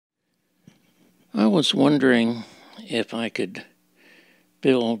I was wondering if I could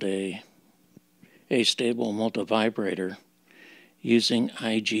build a Astable Multivibrator using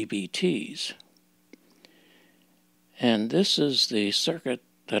IGBTs. And this is the circuit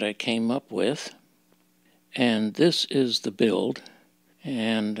that I came up with, and this is the build,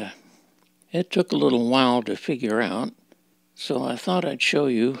 and it took a little while to figure out, so I thought I'd show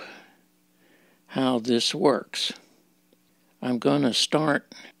you how this works. I'm going to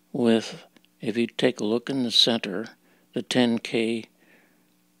start with, if you take a look in the center, the 10K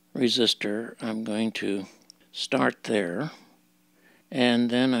resistor. I'm going to start there, and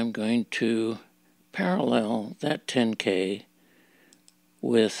then I'm going to parallel that 10K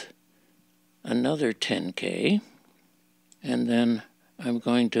with another 10K, and then I'm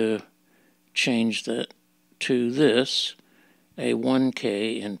going to change that to this, a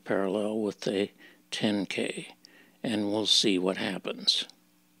 1K in parallel with a 10K, and we'll see what happens.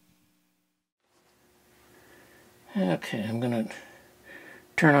 Okay, I'm going to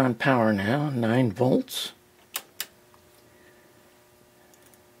turn on power now, 9 volts.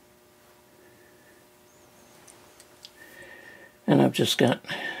 And I've just got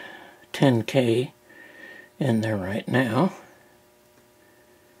 10K in there right now.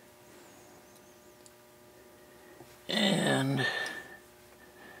 And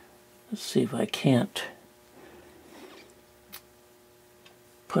let's see if I can't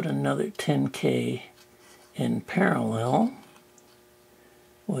put another 10K in parallel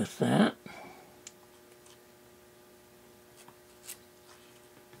with that.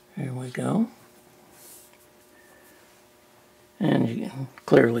 Here we go. And you can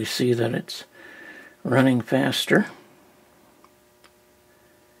clearly see that it's running faster.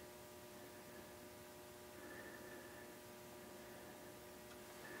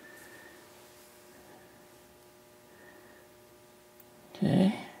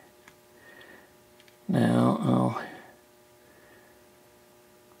 Okay. Now I'll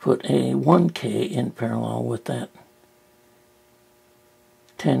put a 1K in parallel with that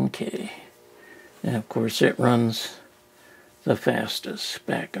 10K. And of course it runs the fastest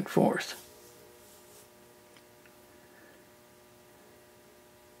back and forth.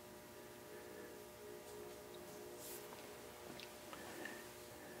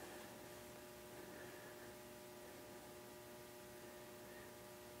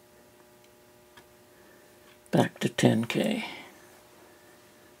 Back to 10K.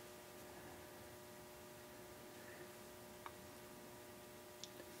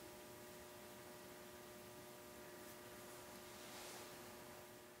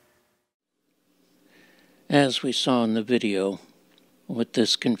 As we saw in the video, with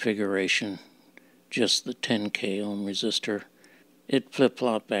this configuration, just the 10K ohm resistor, it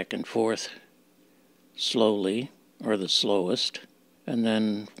flip-flopped back and forth slowly, or the slowest, and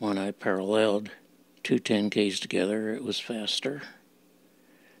then when I paralleled two 10Ks together, it was faster,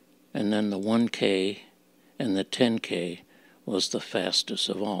 and then the 1K and the 10K was the fastest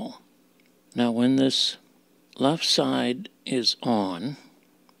of all. Now when this left side is on,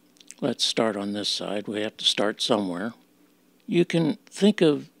 let's start on this side. We have to start somewhere. You can think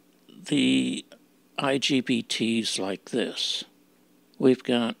of the IGBTs like this. We've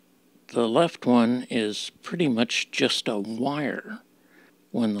got the left one is pretty much just a wire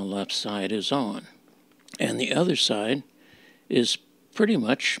when the left side is on. And the other side is pretty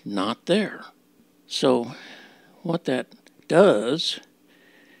much not there. So what that does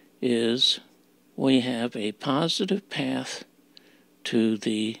is we have a positive path to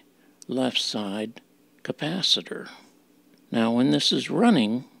the left side capacitor. Now when this is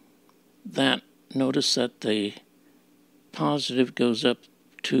running, notice that the positive goes up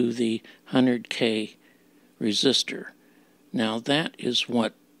to the 100K resistor. Now that is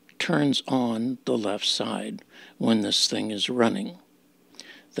what turns on the left side when this thing is running,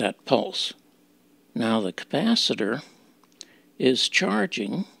 that pulse. Now the capacitor is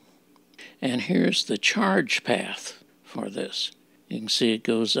charging, and here's the charge path for this. You can see it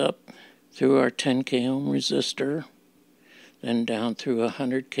goes up through our 10K ohm resistor, then down through a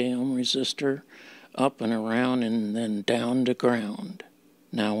 100K ohm resistor, up and around, and then down to ground.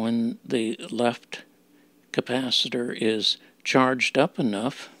 Now when the left capacitor is charged up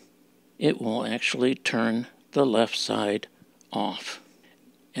enough, it will actually turn the left side off.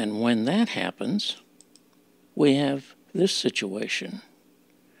 And when that happens, we have this situation.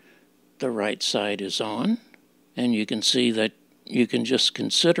 The right side is on, and you can see that you can just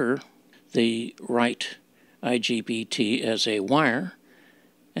consider the right IGBT as a wire,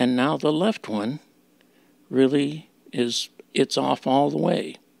 and now the left one really it's off all the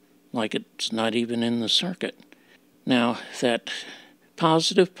way, like it's not even in the circuit. Now that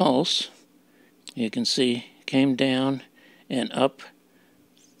positive pulse You can see came down and up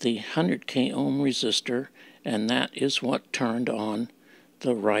the 100k ohm resistor, and that is what turned on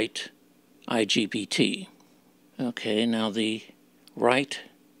the right IGBT. Okay, now the right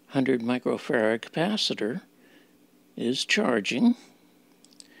 100 microfarad capacitor is charging,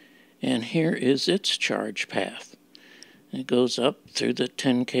 and here is its charge path. It goes up through the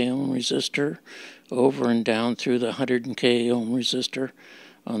 10k ohm resistor, over and down through the 100k ohm resistor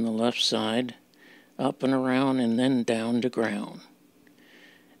on the left side, up and around, and then down to ground.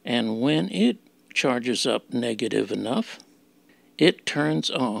 And when it charges up negative enough, it turns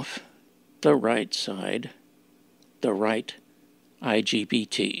off the right side, the right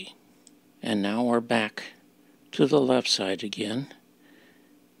IGBT. And now we're back to the left side again,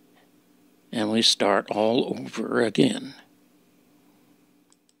 and we start all over again.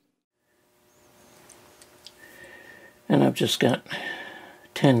 And I've just got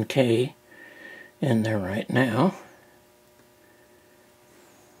 10k in there right now.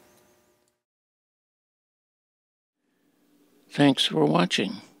 Thanks for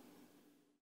watching.